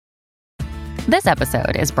This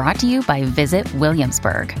episode is brought to you by Visit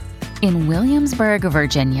Williamsburg. In Williamsburg,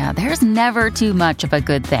 Virginia, there's never too much of a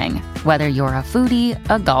good thing. Whether you're a foodie,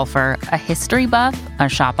 a golfer, a history buff, a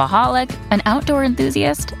shopaholic, an outdoor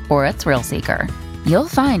enthusiast, or a thrill seeker, you'll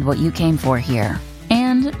find what you came for here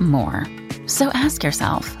and more. So ask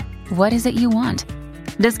yourself, what is it you want?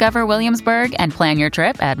 Discover Williamsburg and plan your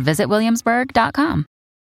trip at visitwilliamsburg.com.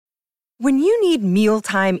 When you need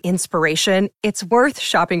mealtime inspiration, it's worth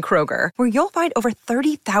shopping Kroger, where you'll find over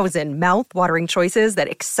 30,000 mouth-watering choices that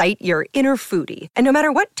excite your inner foodie. And no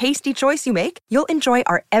matter what tasty choice you make, you'll enjoy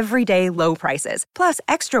our everyday low prices, plus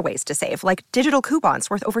extra ways to save, like digital coupons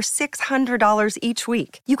worth over $600 each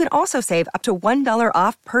week. You can also save up to $1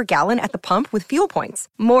 off per gallon at the pump with fuel points.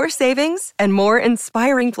 More savings and more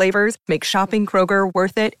inspiring flavors make shopping Kroger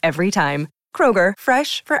worth it every time. Kroger,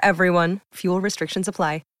 fresh for everyone. Fuel restrictions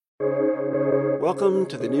apply. Welcome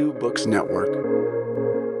to the New Books Network.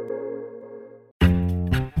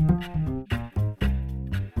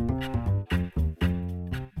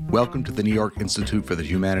 Welcome to the New York Institute for the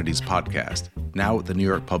Humanities podcast, now at the New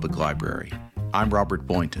York Public Library. I'm Robert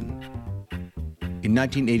Boynton. In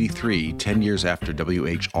 1983, 10 years after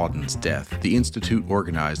W.H. Auden's death, the Institute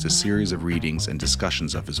organized a series of readings and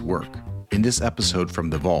discussions of his work. In this episode from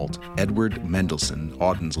The Vault, Edward Mendelsohn,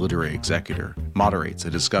 Auden's literary executor, moderates a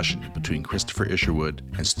discussion between Christopher Isherwood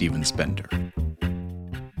and Stephen Spender.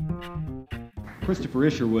 Christopher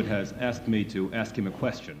Isherwood has asked me to ask him a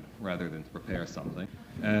question rather than to prepare something.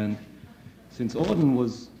 And since Auden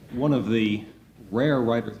was one of the rare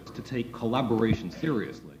writers to take collaboration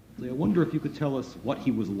seriously, I wonder if you could tell us what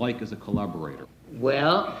he was like as a collaborator.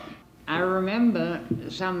 Well, I remember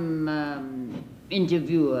some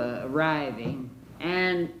interviewer arriving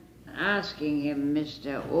and asking him,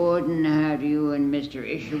 Mr. Auden, how do you and Mr.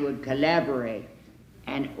 Isherwood collaborate?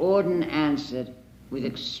 And Auden answered with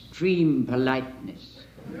extreme politeness.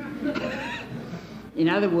 In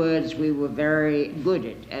other words, we were very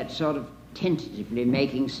good at sort of tentatively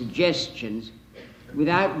making suggestions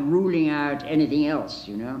without ruling out anything else,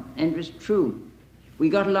 you know, and it was true. We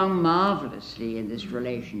got along marvelously in this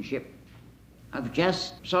relationship of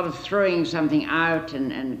just sort of throwing something out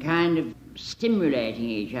and kind of stimulating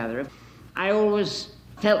each other. I always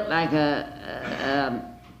felt like a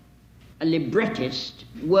librettist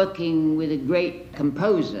working with a great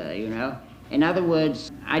composer, you know. In other words,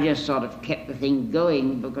 I just sort of kept the thing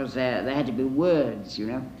going because there had to be words, you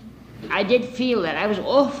know. I did feel that I was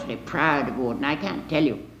awfully proud of Auden, I can't tell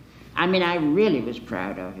you. I mean, I really was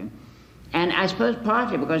proud of him. And I suppose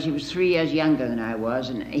partly because he was 3 years younger than I was,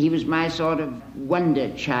 and he was my sort of wonder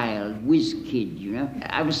child, whiz kid, you know.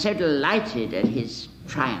 I was so delighted at his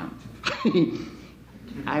triumph.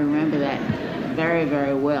 I remember that very,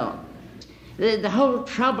 very well. The whole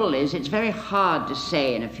trouble is, it's very hard to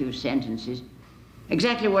say in a few sentences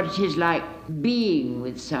exactly what it is like being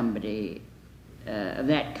with somebody of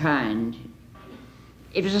that kind.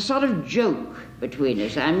 It was a sort of joke between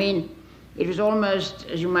us. I mean, it was almost,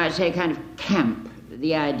 as you might say, kind of camp,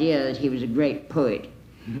 the idea that he was a great poet.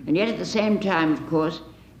 And yet at the same time, of course,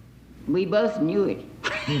 we both knew it.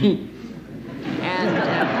 And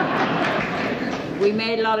we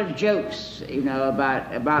made a lot of jokes, you know,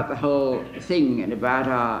 about the whole thing and about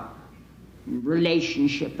our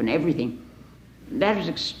relationship and everything. That was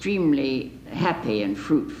extremely happy and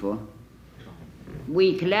fruitful.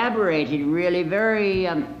 We collaborated really very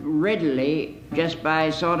readily just by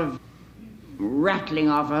sort of rattling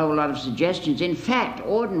off a whole lot of suggestions. In fact,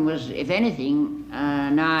 Auden was, if anything,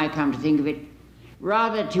 now I come to think of it,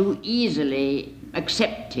 rather too easily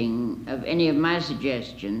accepting of any of my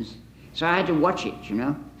suggestions, so I had to watch it, you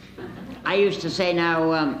know. I used to say,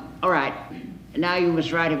 now, all right, now you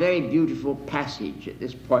must write a very beautiful passage at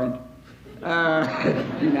this point.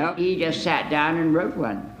 You know, he just sat down and wrote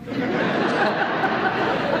one.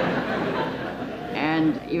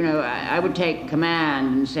 And, you know, I would take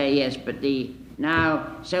command and say, yes, but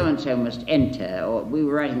now so-and-so must enter, or we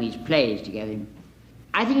were writing these plays together.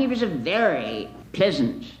 I think it was a very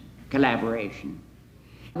pleasant collaboration.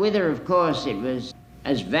 Whether, of course, it was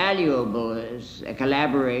as valuable as a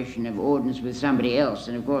collaboration of Auden's with somebody else,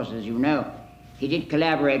 and of course, as you know, he did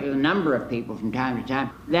collaborate with a number of people from time to time.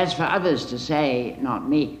 That's for others to say, not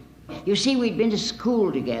me. You see, we'd been to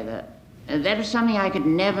school together. That was something I could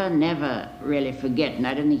never really forget, and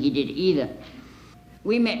I don't think he did either.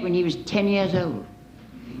 We met when he was 10 years old,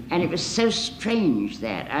 and it was so strange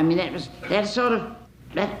that. I mean, that sort of,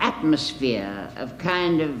 that atmosphere of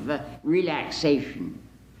kind of relaxation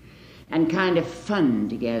and kind of fun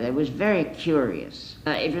together was very curious.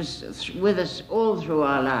 It was with us all through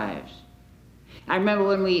our lives. I remember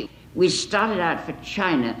when we we started out for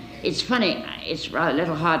China. It's funny, it's rather a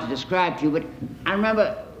little hard to describe to you, but I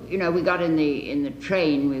remember, you know, we got in the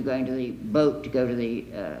train, we were going to the boat to go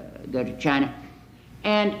to China,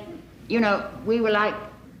 and, you know, we were like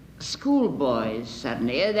schoolboys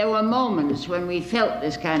suddenly. There were moments when we felt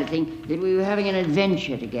this kind of thing, that we were having an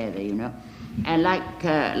adventure together, you know, and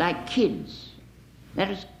like kids. That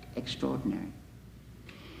was extraordinary.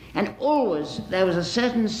 And always there was a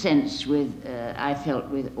certain sense I felt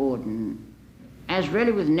with Auden, as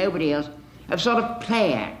really with nobody else, of sort of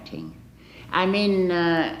play acting. I mean,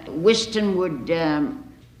 Whiston would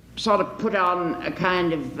sort of put on a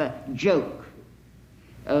kind of joke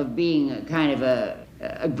of being a kind of a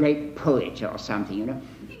great poet or something, you know.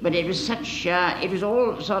 But it was such, it was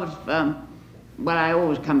all sort of, well, I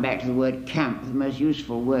always come back to the word camp, the most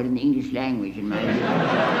useful word in the English language in my view.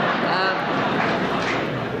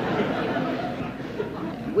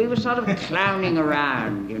 We were sort of clowning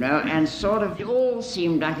around, you know, and sort of, it all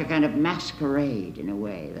seemed like a kind of masquerade in a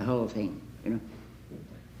way, the whole thing, you know.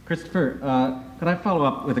 Christopher, could I follow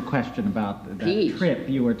up with a question about that trip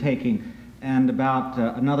you were taking and about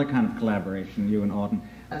another kind of collaboration, you and Auden?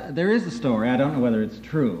 There is a story, I don't know whether it's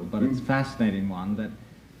true, but it's a fascinating one, that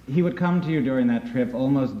he would come to you during that trip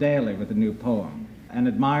almost daily with a new poem and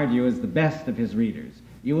admired you as the best of his readers.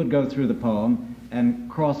 You would go through the poem and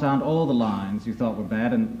cross out all the lines you thought were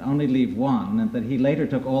bad and only leave one, and that he later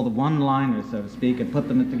took all the one-liners, so to speak, and put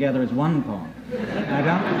them together as one poem.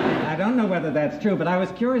 I don't know whether that's true, but I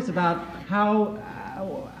was curious about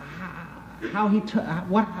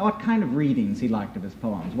what kind of readings he liked of his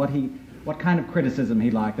poems, what kind of criticism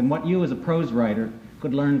he liked, and what you as a prose writer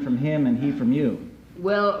could learn from him and he from you.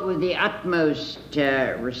 Well, with the utmost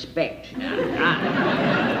respect,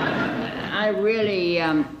 I really,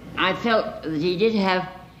 I felt that he did have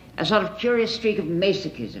a sort of curious streak of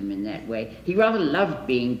masochism in that way. He rather loved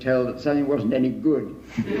being told that something wasn't any good.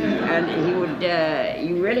 And he would,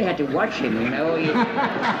 you really had to watch him, you know.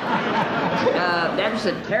 That was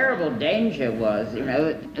the terrible danger was, you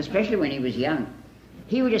know, especially when he was young.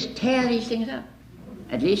 He would just tear these things up.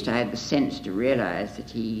 At least I had the sense to realize that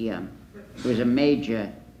he was a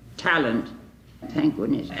major talent, thank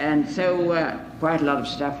goodness. And so quite a lot of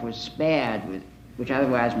stuff was spared, which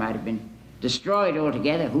otherwise might have been destroyed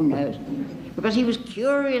altogether, who knows? Because he was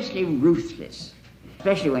curiously ruthless,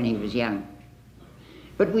 especially when he was young.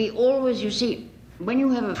 But we always, you see, when you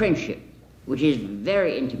have a friendship, which is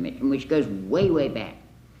very intimate and which goes way, way back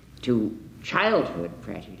to childhood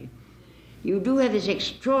practically, you do have this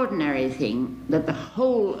extraordinary thing that the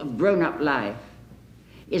whole of grown-up life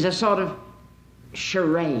is a sort of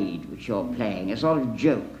charade which you're playing, a sort of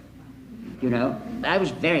joke, you know. I was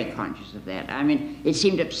very conscious of that. I mean, it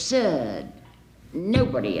seemed absurd.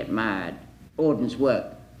 Nobody admired Auden's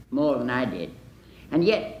work more than I did. And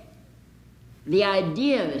yet, the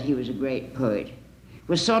idea that he was a great poet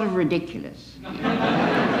was sort of ridiculous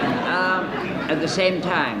at the same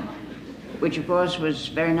time, which of course was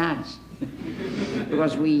very nice,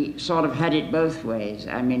 because we sort of had it both ways.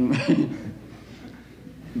 I mean,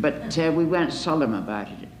 but we weren't solemn about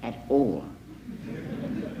it at all.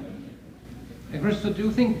 Christopher, do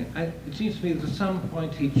you think, it seems to me that at some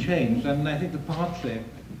point he changed, and I think that partly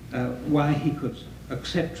why he could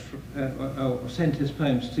accept or send his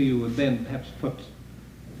poems to you and then perhaps put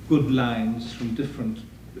good lines from different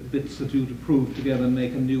bits that you'd approve together and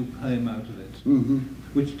make a new poem out of it,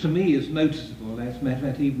 which to me is noticeable. As a matter of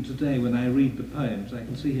fact, even today when I read the poems, I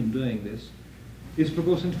can see him doing this, is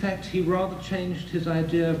because in fact he rather changed his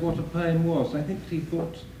idea of what a poem was. I think that he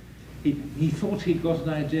thought he'd got an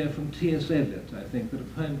idea from T.S. Eliot, I think, that a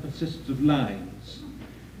poem consisted of lines,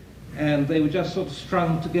 and they were just sort of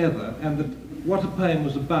strung together, and that what a poem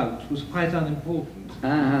was about was quite unimportant.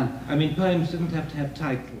 I mean, poems didn't have to have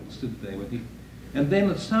titles, did they? And then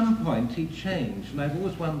at some point he changed, and I've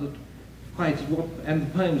always wondered quite what, and the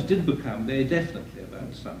poems did become very definitely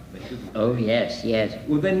about something, didn't they? Oh, yes, yes.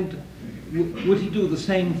 Well, then, would he do the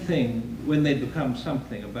same thing when they become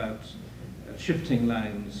something about shifting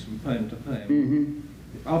lines from poem to poem?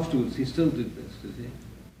 Afterwards, he still did this, did he?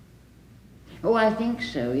 Oh, I think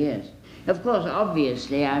so, yes. Of course,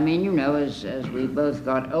 obviously, I mean, you know, as we both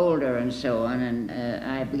got older and so on, and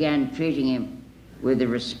I began treating him with the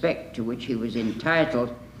respect to which he was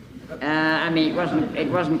entitled. I mean,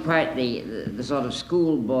 it wasn't quite the sort of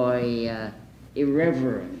schoolboy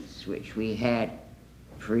irreverence which we had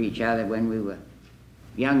for each other when we were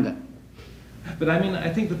younger. But I mean,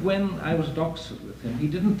 I think that when I was at Oxford with him, he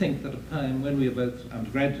didn't think that a poem, when we were both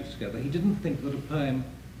undergraduates together, he didn't think that a poem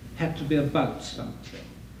had to be about something.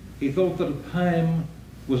 He thought that a poem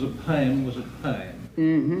was a poem was a poem.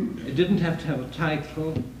 It didn't have to have a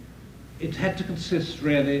title, it had to consist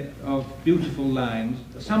really of beautiful lines,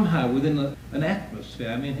 somehow within an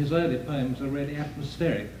atmosphere. I mean, his early poems are really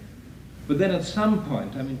atmospheric. But then at some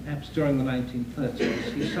point, I mean, perhaps during the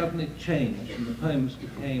 1930s, he suddenly changed, and the poems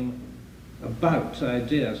became about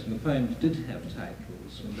ideas, and the poems did have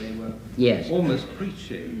titles, and they were almost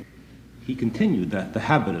preachy. He continued the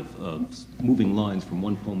habit of moving lines from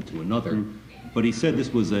one poem to another, but he said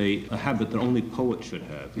this was a habit that only poets should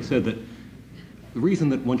have. He said that the reason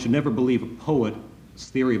that one should never believe a poet's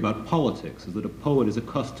theory about politics is that a poet is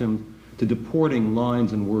accustomed to deporting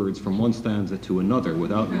lines and words from one stanza to another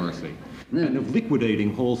without mercy, and of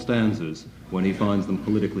liquidating whole stanzas when he finds them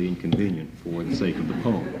politically inconvenient for the sake of the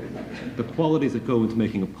poem. The qualities that go into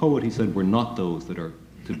making a poet, he said, were not those that are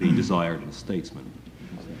to be desired in a statesman.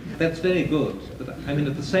 That's very good, but I mean,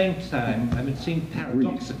 at the same time, I mean, it seemed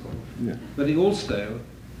paradoxical. Yeah. But he also,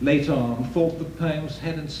 later on, thought that poems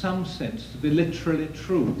had in some sense to be literally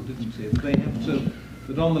true, didn't he? They have to,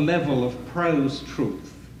 that on the level of prose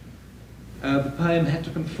truth, the poem had to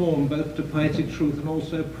conform both to poetic truth and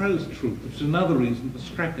also prose truth, which is another reason for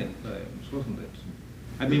scrapping poems, wasn't it?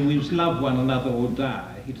 I mean, we must love one another or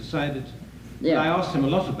die. He decided, I asked him a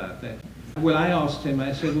lot about that. Well, I asked him,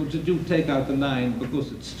 I said, well, did you take out the line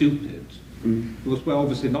because it's stupid? Because we're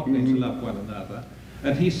obviously not going to love one another.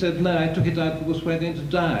 And he said, no, I took it out because we're going to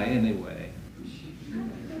die anyway.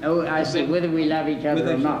 Oh, I see, whether we love each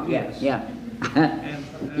other or not. Yes. Yeah.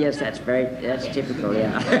 Yes, that's typical,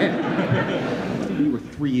 yeah. You were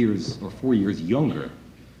 3 years or 4 years younger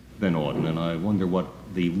than Auden, and I wonder what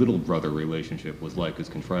the little brother relationship was like as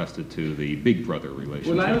contrasted to the big brother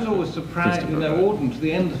relationship. Well, I was always surprised, Auden, to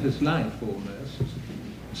the end of his life almost,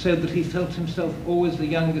 said that he felt himself always the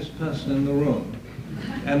youngest person in the room,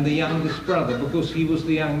 and the youngest brother, because he was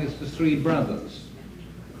the youngest of three brothers.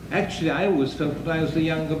 Actually, I always felt that I was the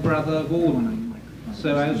younger brother of Auden,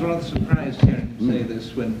 so I was rather surprised hearing him say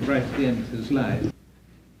this when right at the end of his life.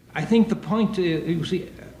 I think the point is, you see,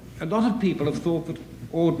 a lot of people have thought that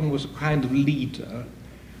Auden was a kind of leader,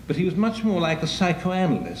 but he was much more like a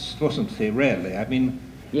psychoanalyst, wasn't he, really? I mean...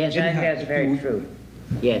 Yes, I think that's very true.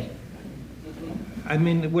 Yes. I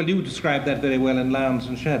mean, well, you described that very well in Lions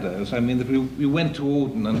and Shadows. I mean, that we went to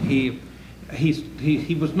Auden, and he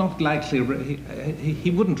was not likely...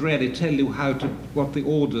 He wouldn't really tell you what the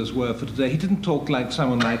orders were for today. He didn't talk like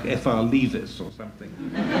someone like F.R. Leavis or something.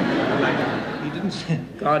 He didn't say...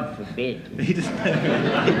 God forbid. He didn't...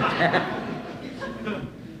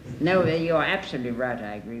 No, you're absolutely right.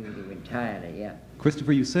 I agree with you entirely, yeah.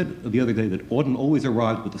 Christopher, you said the other day that Auden always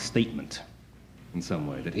arrived with a statement in some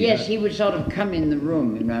way. That he would sort of come in the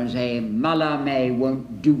room, and say, Mallarmé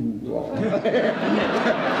won't do. Or,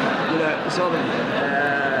 sort of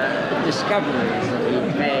discoveries that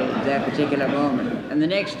he'd made at that particular moment. And the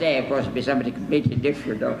next day, of course, it'd be somebody completely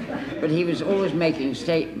different. But he was always making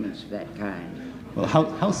statements of that kind. Well,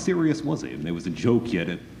 how serious was it? There was a joke, yet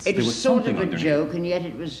it was sort of a joke, and yet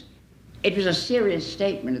it was a serious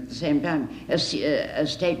statement at the same time, a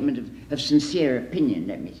statement of sincere opinion,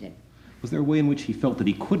 let me say. Was there a way in which he felt that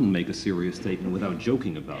he couldn't make a serious statement without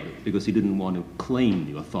joking about it, because he didn't want to claim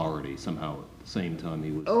the authority somehow at the same time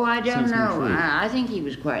he was... Oh, I don't know. I think he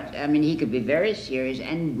was he could be very serious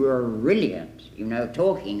and brilliant,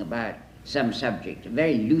 talking about some subject,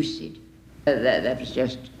 very lucid. That was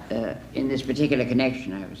just... in this particular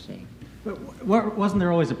connection, I was saying. But wasn't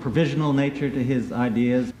there always a provisional nature to his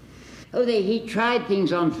ideas? Oh, he tried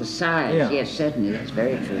things on for size. Yeah. Yes, certainly, that's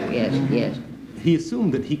very true. Yes, yes. He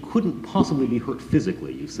assumed that he couldn't possibly be hurt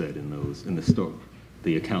physically, you said, in the story,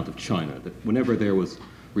 the account of China, that whenever there was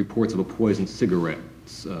reports of a poisoned cigarette,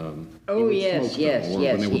 yes.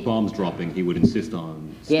 When there were bombs dropping, he would insist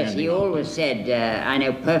on Yes, he always said, I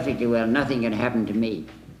know perfectly well nothing can happen to me.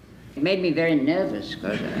 It made me very nervous.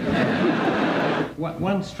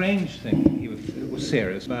 One strange thing he was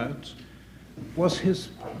serious about was his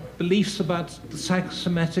beliefs about the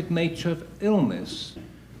psychosomatic nature of illness.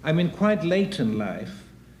 I mean, quite late in life,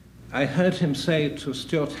 I heard him say to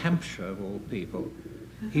Stuart Hampshire, of all people,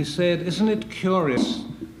 he said, isn't it curious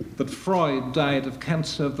that Freud died of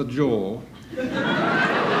cancer of the jaw,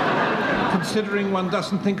 considering one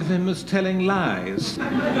doesn't think of him as telling lies?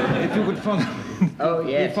 If you could follow... Oh,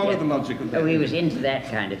 yes. He followed the logic of that. Oh, he was into that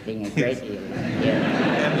kind of thing a great deal.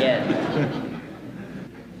 Yes.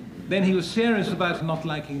 Then he was serious about not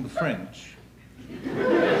liking the French.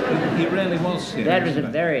 He really was serious. That was a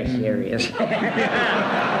very serious,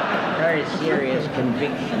 very serious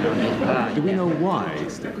conviction on his part. Do we know why,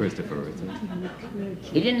 Christopher?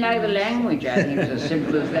 He didn't like the language, I think it's as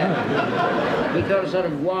simple as that. He got a sort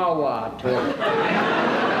of wah-wah talk.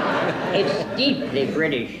 It's deeply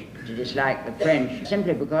British to disliked the French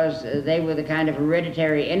simply because they were the kind of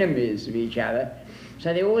hereditary enemies of each other.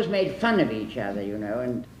 So they always made fun of each other, you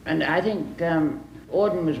know. And I think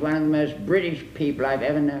Auden was one of the most British people I've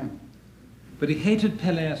ever known. But he hated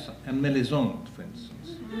Pélez and Mélisande, for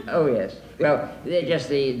instance. Oh, yes. Well, they're just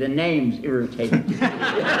the names irritating.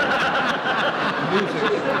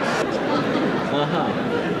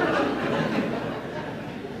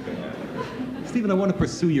 Stephen, I want to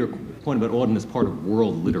pursue your point about Auden as part of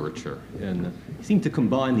world literature. And he seemed to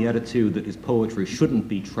combine the attitude that his poetry shouldn't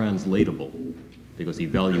be translatable because he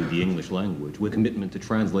valued the English language with commitment to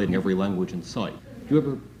translating every language in sight. Do you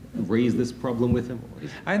ever raise this problem with him?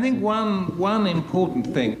 I think one important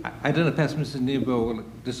thing, I don't know, perhaps Mrs. Niebuhr will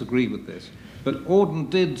disagree with this, but Auden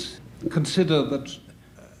did consider that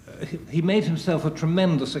he made himself a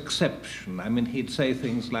tremendous exception. I mean, he'd say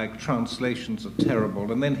things like translations are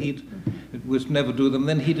terrible, and then it was never do them,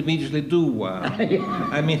 then he'd immediately do one.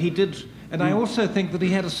 I mean, he did, and I also think that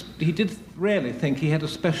he did really think he had a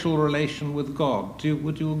special relation with God.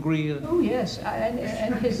 Would you agree? Oh, yes, and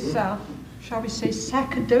his, shall we say,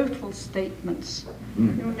 sacerdotal statements,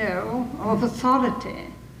 you know, of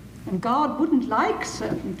authority. And God wouldn't like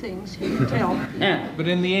certain things he would tell people. But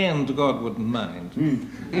in the end, God wouldn't mind.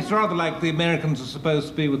 It's rather like the Americans are supposed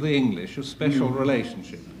to be with the English, a special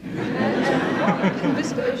relationship.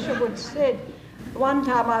 Mr. Isherwood said, one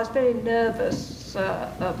time I was very nervous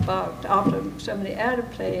about, after so many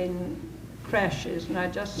aeroplane crashes, and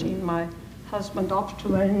I'd just seen my husband off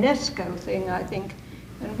to a UNESCO thing, I think,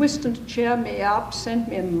 and Whiston, to cheer me up, sent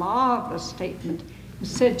me a marvellous statement and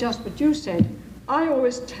said just what you said. I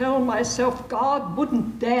always tell myself God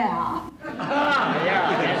wouldn't dare.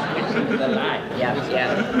 Yes, the lie.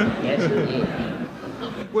 Yes, indeed.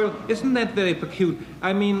 Well, isn't that very peculiar?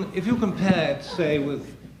 I mean, if you compare it, say, with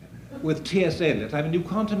T.S. Eliot, I mean, you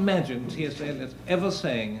can't imagine T.S. Eliot ever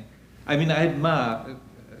saying, I mean, I admire,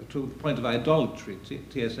 to the point of idolatry,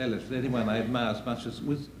 T.S. Eliot, anyone I admire as much as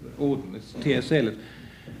with Auden, it's T.S. Eliot.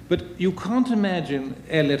 But you can't imagine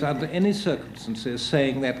Eliot under any circumstances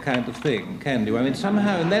saying that kind of thing, can you? I mean,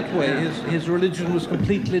 somehow in that way his religion was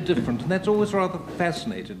completely different, and that's always rather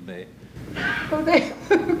fascinated me. Oh, they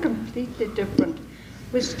were completely different.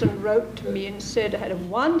 Whiston wrote to me and said, I had a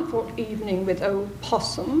wonderful evening with old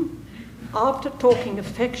Possum. After talking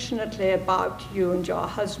affectionately about you and your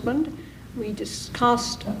husband, we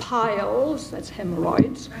discussed piles, that's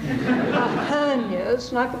hemorrhoids, hernias,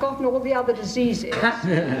 and I've forgotten all the other diseases,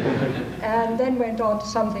 and then went on to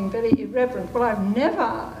something very irreverent. Well, I've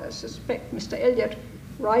never suspect Mr. Eliot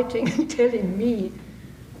writing and telling me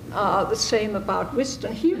the same about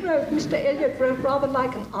Whiston. Mr. Eliot wrote rather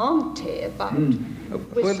like an auntie about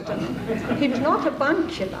Whiston. He was not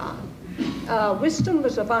avuncular. Whiston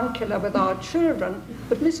was avuncular with our children,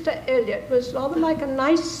 but Mr. Eliot was rather like a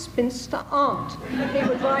nice spinster aunt. He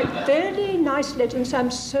would write very nice letters and say,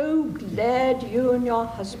 I'm so glad you and your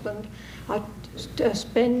husband are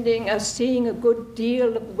seeing a good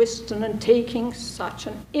deal of Whiston and taking such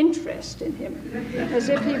an interest in him, as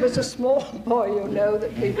if he was a small boy, you know,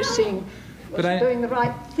 that we were seeing was doing the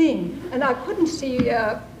right thing. And I couldn't see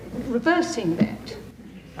reversing that.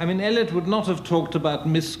 I mean, Eliot would not have talked about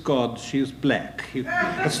Miss God, she's black.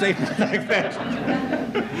 A statement like that.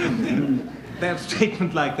 That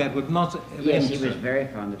statement like that would not... Yes, he was very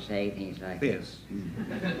fond of saying things like that. Yes.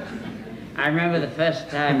 I remember the first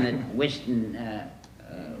time that Whiston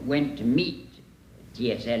went to meet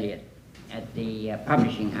T.S. Eliot at the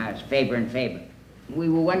publishing house, Faber and Faber. We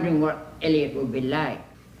were wondering what Eliot would be like.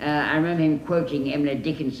 I remember him quoting Emily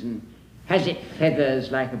Dickinson, has it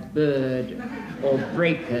feathers like a bird or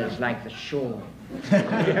breakers like the shore?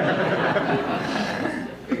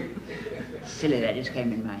 Silly, that just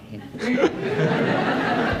came in my head.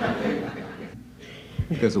 I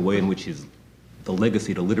think there's a way in which the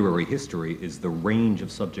legacy to literary history is the range of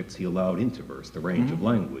subjects he allowed into verse, the range of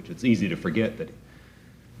language. It's easy to forget that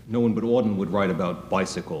no one but Auden would write about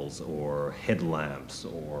bicycles or headlamps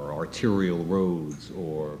or arterial roads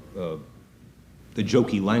or the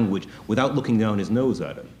jokey language without looking down his nose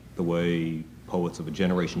at it, the way poets of a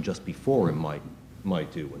generation just before him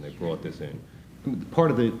might do when they brought this in.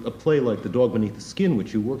 Part of a play like The Dog Beneath the Skin,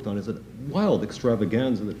 which you worked on, is a wild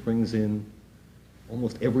extravaganza that brings in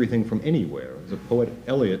almost everything from anywhere. As a poet,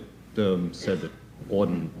 Eliot said that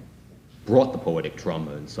Auden brought the poetic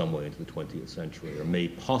drama in some way into the 20th century, or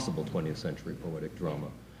made possible 20th century poetic drama.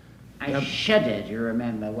 I shuddered, you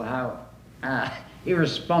remember, how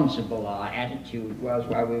irresponsible our attitude was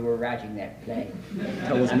while we were writing that play.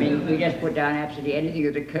 I mean, we just put down absolutely anything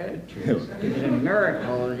that occurred to us. It was a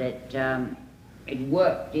miracle that it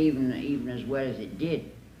worked even as well as it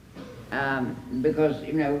did. because,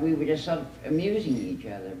 we were just sort of amusing each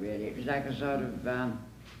other, really. It was like a sort of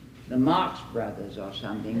the Marx Brothers or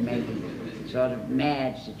something, making sort of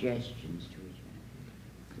mad suggestions to each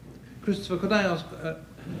other. Christopher, could I ask,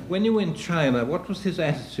 when you were in China, what was his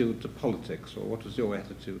attitude to politics, or what was your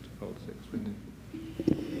attitude to politics when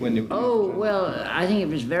you well, I think it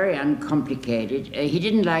was very uncomplicated. He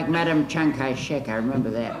didn't like Madame Chiang Kai-shek, I remember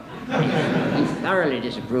that. He thoroughly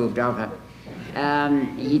disapproved of her.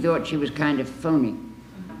 He thought she was kind of phony.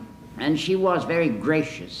 And she was very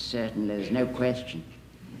gracious, certainly, there's no question.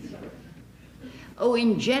 Oh,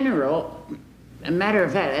 in general, a matter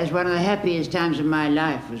of fact, that's one of the happiest times of my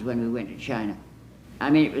life was when we went to China. I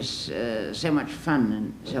mean, it was so much fun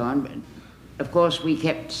and so on. But of course, we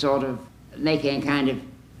kept sort of making a kind of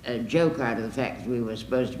a joke out of the fact that we were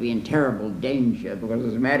supposed to be in terrible danger, because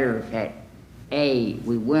as a matter of fact, A,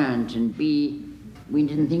 we weren't, and B, we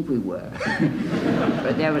didn't think we were.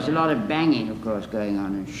 But there was a lot of banging, of course, going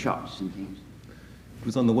on, and shots and things. It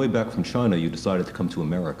was on the way back from China you decided to come to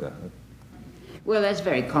America. Well, that's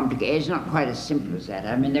very complicated. It's not quite as simple as that.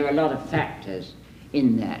 I mean, there were a lot of factors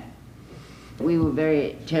in that. We were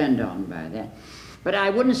very turned on by that. But I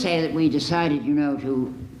wouldn't say that we decided,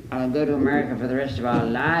 to go to America for the rest of our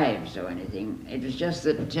lives or anything. It was just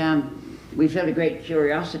that we felt a great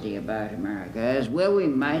curiosity about America, as well we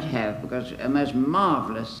might have, because a most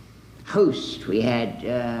marvelous host we had.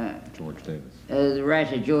 George Davis. The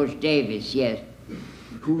writer George Davis, yes,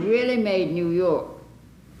 who really made New York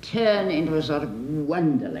turn into a sort of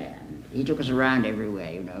wonderland. He took us around everywhere,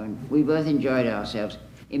 and we both enjoyed ourselves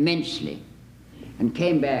immensely and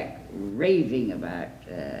came back raving about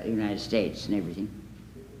the United States and everything.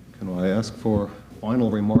 Can I ask for a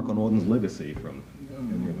final remark on Auden's legacy from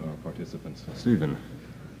any of our participants? Stephen.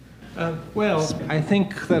 Well, I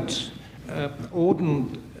think that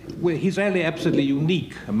Auden, he's really absolutely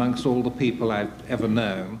unique amongst all the people I've ever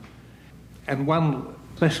known. And one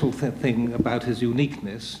special thing about his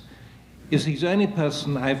uniqueness is he's the only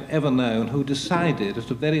person I've ever known who decided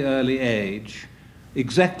at a very early age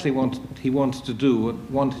exactly what he wanted to do and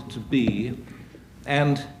wanted to be,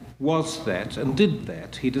 and was that, and did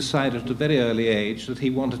that. He decided at a very early age that he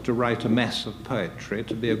wanted to write a mass of poetry,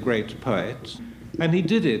 to be a great poet, and he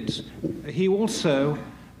did it. He also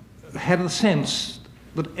had a sense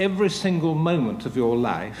that every single moment of your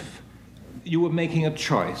life, you were making a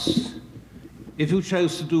choice. If you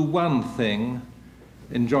chose to do one thing,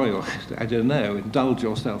 indulge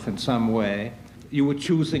yourself in some way, you were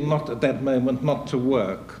choosing not at that moment not to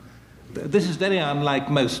work. This is very unlike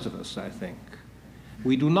most of us, I think.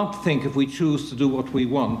 We do not think if we choose to do what we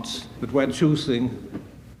want, that we're choosing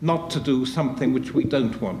not to do something which we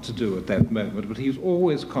don't want to do at that moment. But he was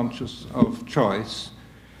always conscious of choice,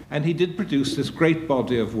 and he did produce this great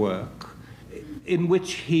body of work in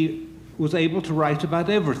which he was able to write about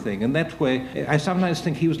everything. In that way, I sometimes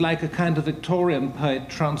think he was like a kind of Victorian poet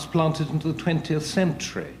transplanted into the 20th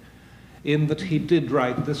century, in that he did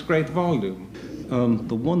write this great volume.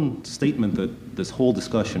 The one statement that this whole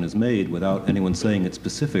discussion is made, without anyone saying it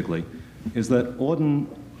specifically, is that Auden,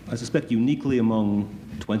 I suspect uniquely among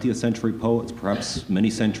 20th century poets, perhaps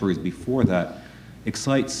many centuries before that,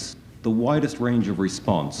 excites the widest range of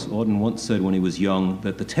response. Auden once said when he was young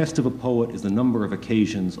that the test of a poet is the number of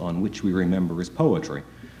occasions on which we remember his poetry.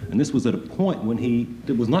 And this was at a point when he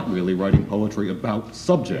was not really writing poetry about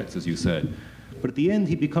subjects, as you said. But at the end,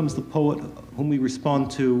 he becomes the poet whom we respond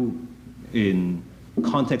to in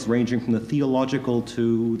contexts ranging from the theological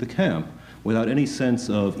to the camp, without any sense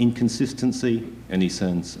of inconsistency, any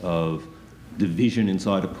sense of division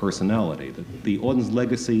inside a personality. The Auden's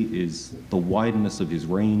legacy is the wideness of his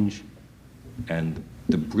range and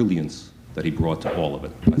the brilliance that he brought to all of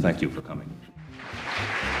it. I thank you for coming.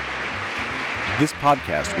 This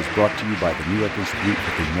podcast was brought to you by the New York Institute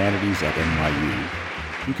for the Humanities at NYU.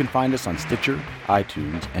 You can find us on Stitcher,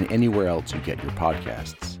 iTunes, and anywhere else you get your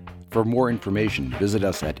podcasts. For more information, visit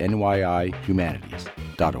us at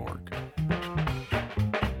nyihumanities.org.